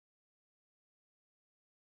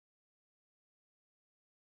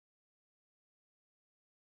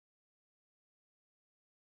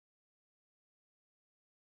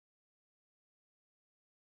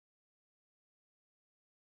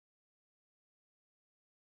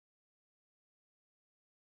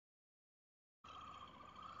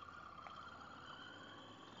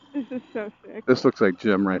This is so sick. This looks like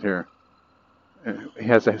Jim right here. He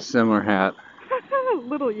has a similar hat. A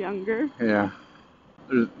little younger. Yeah.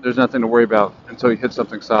 There's nothing to worry about until you hit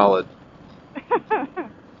something solid.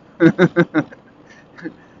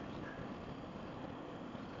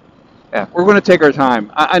 Yeah, we're going to take our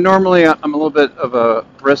time. I normally I'm a little bit of a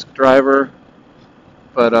brisk driver,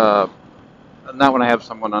 but not when I have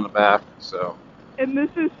someone on the back. So. And this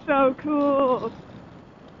is so cool.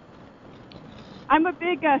 I'm a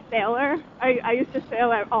big sailor. I used to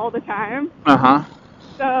sail out all the time. Uh huh.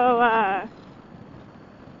 So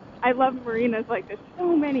I love marinas. Like, there's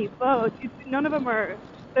so many boats. None of them are.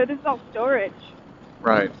 So this is all storage.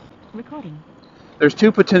 Right. Recording. There's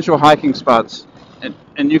two potential hiking spots,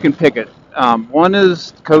 and you can pick it. One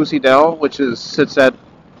is Cozy Dell, which sits at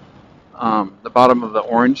the bottom of the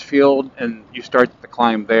orange field, and you start the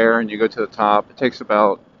climb there, and you go to the top. It takes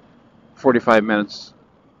about 45 minutes,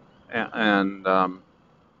 and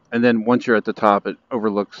then once you're at the top, it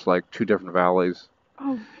overlooks like two different valleys.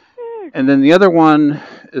 Oh, sick. And then the other one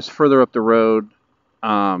is further up the road.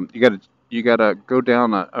 You gotta go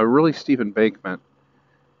down a really steep embankment,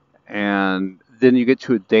 and then you get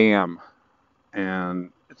to a dam,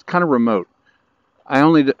 and it's kind of remote.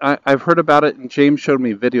 I've heard about it, and James showed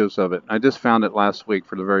me videos of it. I just found it last week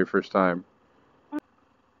for the very first time.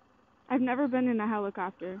 I've never been in a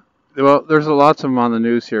helicopter. Well, there's lots of them on the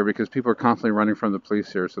news here because people are constantly running from the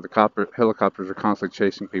police here, so the helicopters are constantly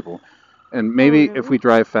chasing people. And maybe Oh, if really? we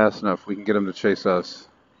drive fast enough, we can get them to chase us.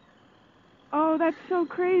 Oh, that's so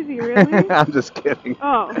crazy, really? I'm just kidding.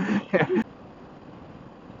 Oh.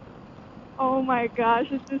 Oh my gosh,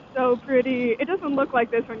 this is so pretty. It doesn't look like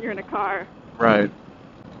this when you're in a car. Right.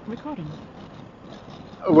 Recording.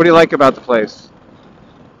 What do you like about the place?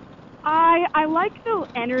 I like the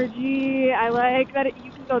energy. I like that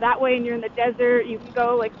you can go that way and you're in the desert. You can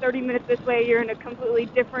go like 30 minutes this way, you're in a completely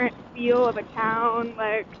different feel of a town.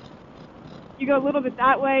 Like, you go a little bit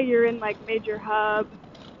that way, you're in like major hubs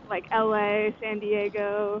like LA, San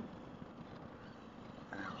Diego.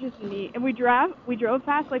 Just neat. And we drove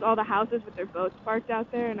past like all the houses with their boats parked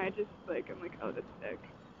out there, and I'm like, oh, that's sick.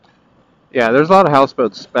 Yeah, there's a lot of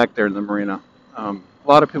houseboats back there in the marina. A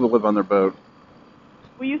lot of people live on their boat.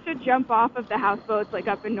 We used to jump off of the houseboats like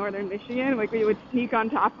up in northern Michigan. Like, we would sneak on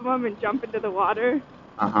top of them and jump into the water.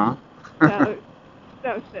 Uh-huh.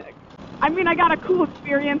 So sick. I mean, I got a cool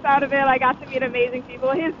experience out of it. I got to meet amazing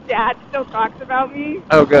people. His dad still talks about me.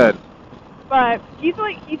 Oh, good. But he's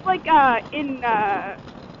like in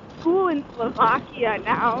school in Slovakia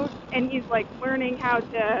now, and he's like learning how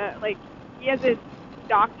to, like, he has his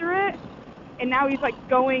doctorate, and now he's like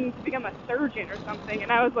going to become a surgeon or something.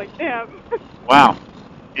 And I was like, damn. Wow.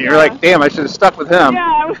 You're Yeah. like, damn, I should have stuck with him. Yeah,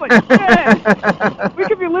 I was like, shit. We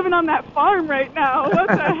could be living on that farm right now. What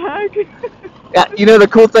the heck? Yeah, you know the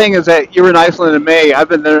cool thing is that you were in Iceland in May. I've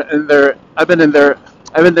been there in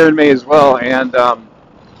May as well, and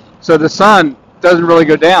so the sun doesn't really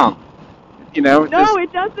go down. You know. No,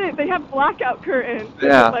 it doesn't. They have blackout curtains.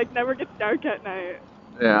 Yeah. It like never gets dark at night.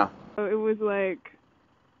 Yeah. So it was like,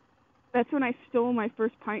 that's when I stole my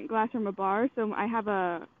first pint glass from a bar. So I have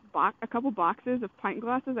a couple boxes of pint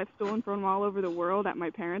glasses I've stolen from all over the world at my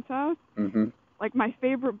parents' house. Mm-hmm. Like, my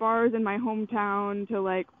favorite bars in my hometown to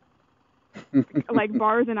like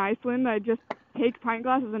bars in Iceland, I just take pint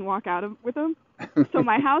glasses and walk out with them. So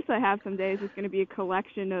my house I have some days is going to be a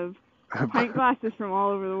collection of pint glasses from all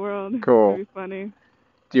over the world. Cool. It's going to be funny.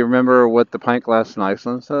 Do you remember what the pint glass in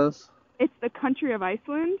Iceland says? It's the country of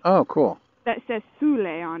Iceland Oh, cool. that says Thule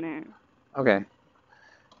on it. Okay.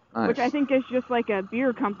 Nice. Which I think is just like a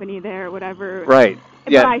beer company there or whatever. Right.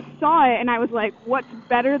 But Yeah. I saw it and I was like, what's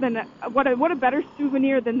better than what a better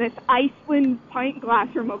souvenir than this Iceland pint glass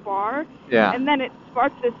from a bar? Yeah. And then it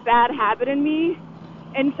sparked this bad habit in me.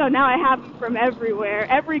 And so now I have them from everywhere.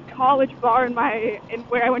 Every college bar in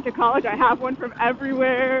where I went to college, I have one from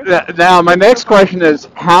everywhere. Now, my next question is,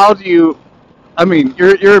 how do you? I mean,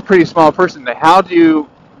 you're a pretty small person. How do you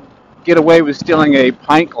get away with stealing a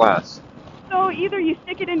pint glass? So either you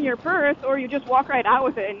stick it in your purse or you just walk right out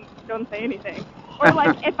with it and don't say anything. Or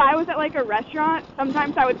like if I was at like a restaurant,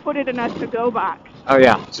 sometimes I would put it in a to-go box. Oh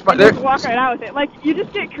yeah. And just walk right out with it. Like, you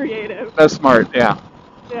just get creative. That's smart. Yeah.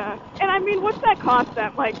 Yeah. And I mean, what's that cost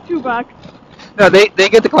them? Like $2? No, they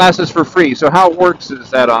get the glasses for free. So how it works is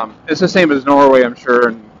that it's the same as Norway, I'm sure,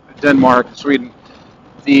 and Denmark, and Sweden.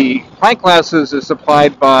 The pint glasses is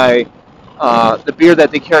supplied by the beer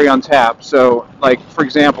that they carry on tap. So, like, for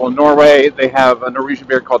example, in Norway, they have a Norwegian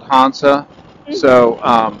beer called Hansa. Mm-hmm. So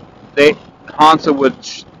Hansa would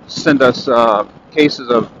send us cases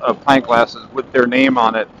of pint glasses with their name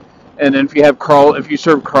on it. And then if you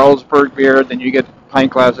serve Carlsberg beer, then you get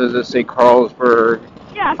pint glasses that say Carlsberg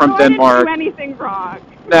Yeah, so from I didn't do Denmark. anything wrong.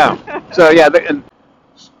 No. So yeah, and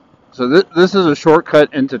so this is a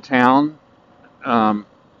shortcut into town. Um,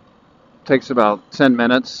 Takes about 10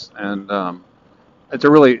 minutes, and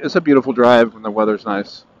it's a beautiful drive when the weather's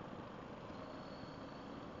nice.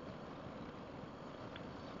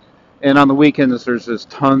 And on the weekends, there's just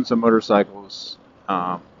tons of motorcycles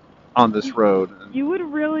on this road. You would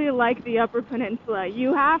really like the Upper Peninsula.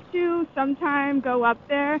 You have to sometime go up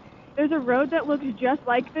there. There's a road that looks just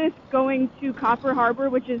like this going to Copper Harbor,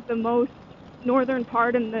 which is the most northern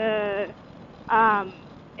part in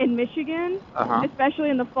Michigan. Uh-huh. Especially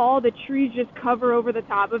in the fall, the trees just cover over the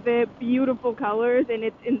top of it, beautiful colors, and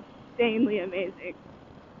it's insanely amazing.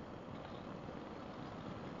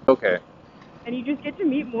 Okay. And you just get to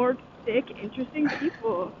meet more sick, interesting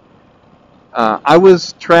people. I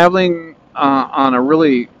was traveling on a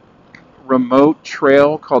really remote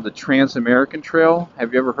trail called the Trans-American Trail.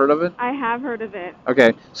 Have you ever heard of it? I have heard of it.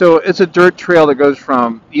 Okay, so it's a dirt trail that goes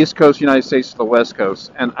from the East Coast of the United States to the West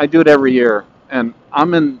Coast, and I do it every year. And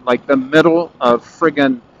I'm in like the middle of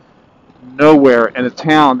friggin' nowhere in a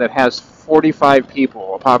town that has 45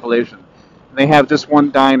 people, a population. And they have just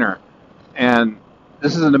one diner, and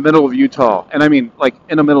this is in the middle of Utah, and I mean like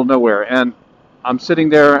in the middle of nowhere. And I'm sitting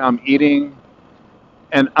there, I'm eating,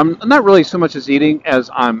 and I'm not really so much as eating as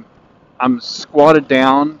I'm squatted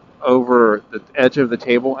down over the edge of the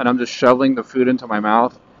table, and I'm just shoveling the food into my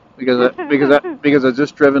mouth because I've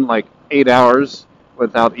just driven like 8 hours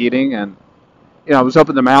without eating, and I was up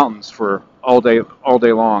in the mountains for all day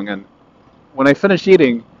long, and when I finished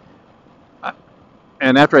eating,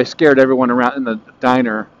 and after I scared everyone around in the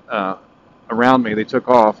diner around me, they took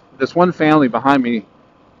off. This one family behind me,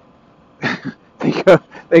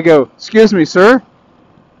 they go, "Excuse me, sir,"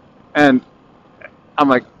 and I'm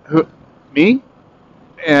like, "Who? Me?"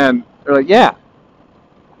 And they're like, "Yeah.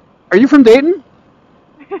 Are you from Dayton?"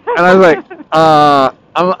 And I was like,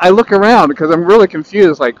 I look around because I'm really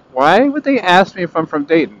confused. Like, why would they ask me if I'm from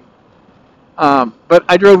Dayton? But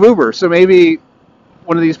I drove Uber, so maybe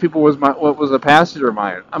one of these people was a passenger of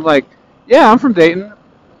mine. I'm like, yeah, I'm from Dayton.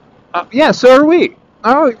 Yeah, so are we.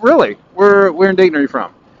 Oh, really? Where in Dayton are you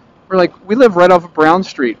from? We're like, we live right off of Brown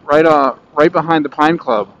Street, right behind the Pine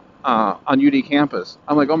Club on UD campus.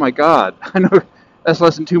 I'm like, oh my God, I know that's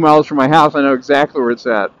less than 2 miles from my house. I know exactly where it's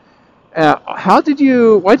at. Why did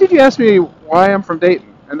you ask me why I'm from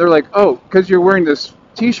Dayton? And they're like, oh, because you're wearing this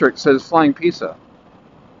T-shirt that says Flying Pizza.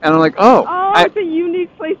 And I'm like, oh, Oh, it's a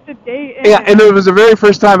unique place to date in. yeah. And it was the very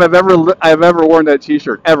first time I've ever worn that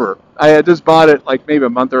T-shirt ever. I had just bought it like maybe a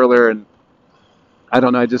month earlier, and I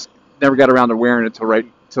don't know. I just never got around to wearing it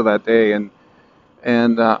till that day. And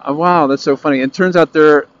oh, wow, that's so funny. And it turns out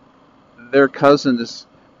their cousin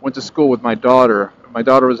went to school with my daughter. My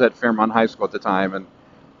daughter was at Fairmont High School at the time, and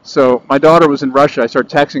so my daughter was in Russia. I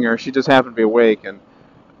started texting her. She just happened to be awake, and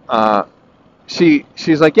uh,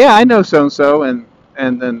 she's like, "Yeah, I know so and so," and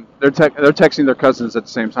then they're texting their cousins at the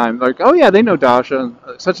same time. They're like, "Oh yeah, they know Dasha."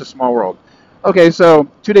 Such a small world. Okay, so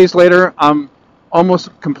 2 days later, I'm almost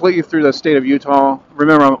completely through the state of Utah.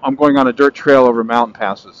 Remember, I'm going on a dirt trail over mountain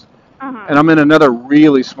passes, and I'm in another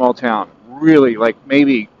really small town, really like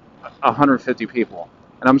maybe 150 people,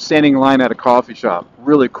 and I'm standing in line at a coffee shop,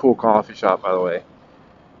 really cool coffee shop, by the way.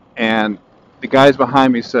 And the guys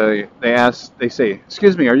behind me say,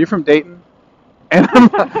 "Excuse me, are you from Dayton?" And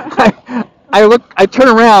I turn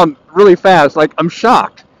around really fast, like I'm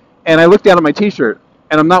shocked, and I look down at my T-shirt,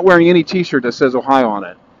 and I'm not wearing any T-shirt that says Ohio on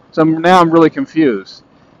it. So now I'm really confused.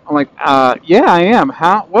 I'm like, yeah, I am.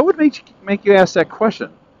 How? What would make you ask that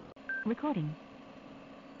question? Recording.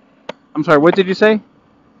 I'm sorry. What did you say?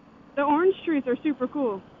 The orange trees are super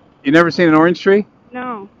cool. You never seen an orange tree?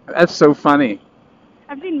 No. That's so funny.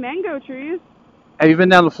 I've seen mango trees, Have you been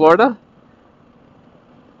down to Florida?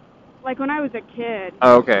 like when I was a kid.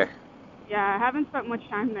 Oh, okay. Yeah, I haven't spent much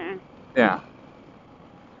time there. Yeah.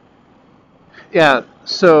 Yeah.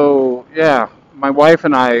 So yeah, my wife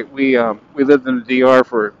and I we lived in the DR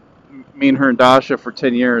for me and her and Dasha for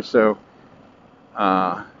 10 years. So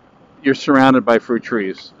uh, you're surrounded by fruit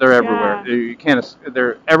trees. They're everywhere. Yeah. You can't.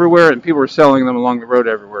 They're everywhere, and people are selling them along the road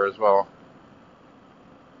everywhere as well.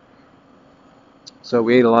 So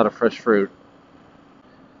we ate a lot of fresh fruit.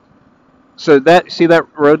 So that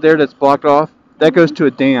road there that's blocked off, that goes Mhm. to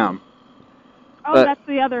a dam. Oh, But that's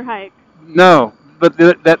the other hike. no, but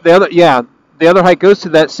the other hike goes to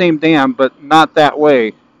that same dam, but not that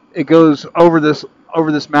way. It goes over this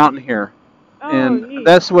mountain here, Oh, and neat.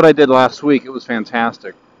 that's what I did last week. It was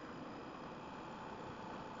fantastic.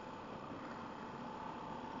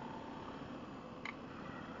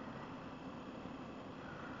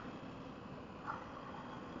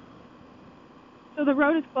 So the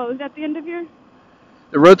road is closed at the end of here?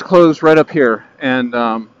 The road's closed right up here,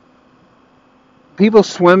 and people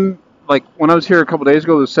swim. Like when I was here a couple days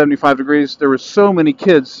ago, it was 75 degrees. There were so many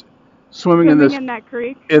kids swimming in that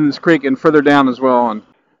creek? in this creek and further down as well.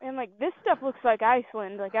 And like this stuff looks like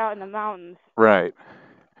Iceland, like out in the mountains. Right.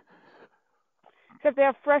 Except they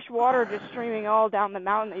have fresh water just streaming all down the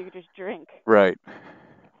mountain that you could just drink. Right.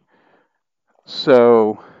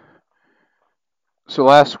 So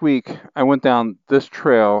last week I went down this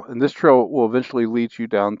trail, and this trail will eventually lead you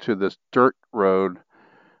down to this dirt road.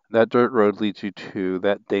 That dirt road leads you to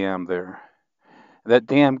that dam there. That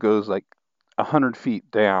dam goes like 100 feet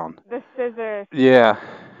down. The scissors. Yeah.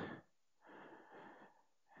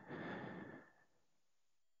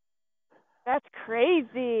 That's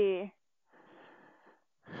crazy.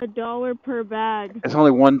 $1 per bag. It's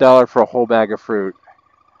only $1 for a whole bag of fruit.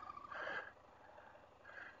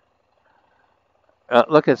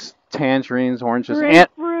 Look, it's tangerines, oranges,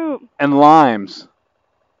 grapefruit, and limes.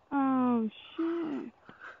 Oh shit!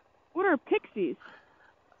 What are pixies?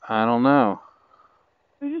 I don't know.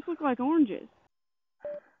 They just look like oranges.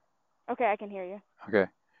 Okay, I can hear you. Okay.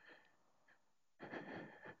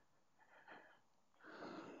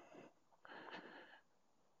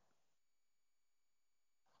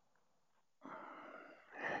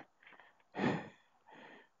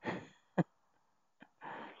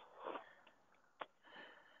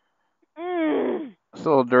 It's a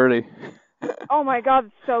little dirty. Oh my god,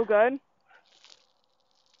 it's so good.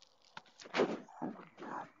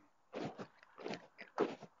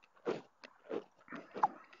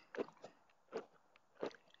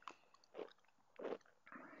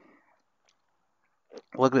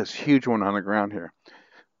 Look at this huge one on the ground here.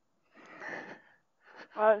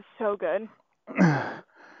 Oh, it's so good. Oh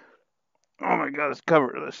my god, it's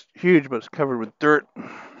covered. It's huge, but it's covered with dirt.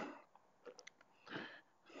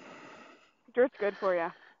 Dirt's good for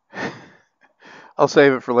you. I'll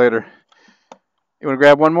save it for later. You want to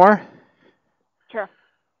grab one more? Sure.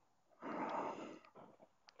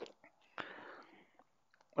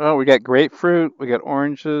 Well, we got grapefruit, we got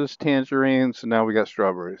oranges, tangerines, and now we got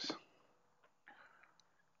strawberries.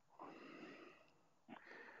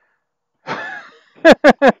 Run!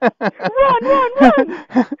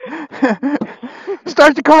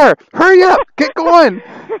 Start the car! Hurry up! Get going!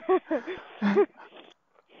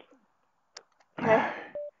 Okay.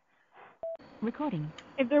 Recording.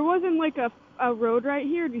 If there wasn't like a road right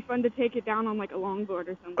here, it'd be fun to take it down on like a longboard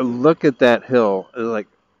or something. Look at that hill. Like,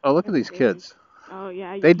 oh, look at these kids. Oh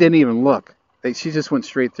yeah. They didn't even look. She just went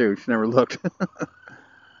straight through. She never looked.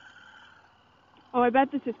 Oh, I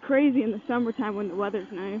bet this is crazy in the summertime when the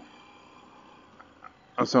weather's nice.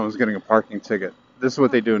 Oh, someone's getting a parking ticket. This is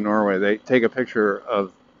what they do in Norway. They take a picture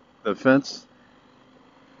of the fence.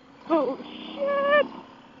 Oh shit!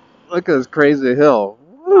 Look at this crazy hill.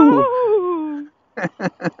 Woo! Oh. That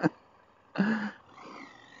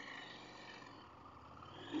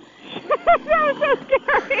was so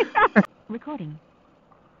scary. Recording.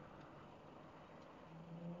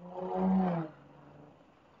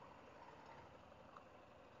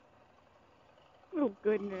 Oh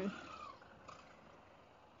goodness.